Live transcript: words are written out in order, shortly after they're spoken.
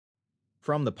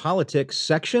From the politics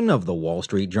section of the Wall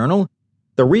Street Journal,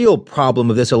 The Real Problem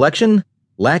of This Election,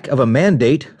 Lack of a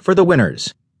Mandate for the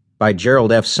Winners, by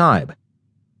Gerald F. Seib.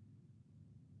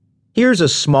 Here's a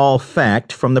small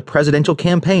fact from the presidential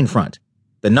campaign front.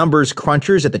 The numbers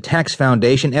crunchers at the Tax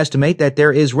Foundation estimate that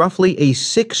there is roughly a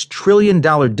 $6 trillion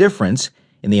difference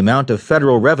in the amount of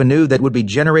federal revenue that would be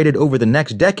generated over the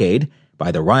next decade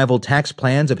by the rival tax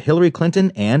plans of Hillary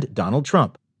Clinton and Donald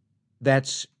Trump.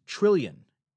 That's trillion.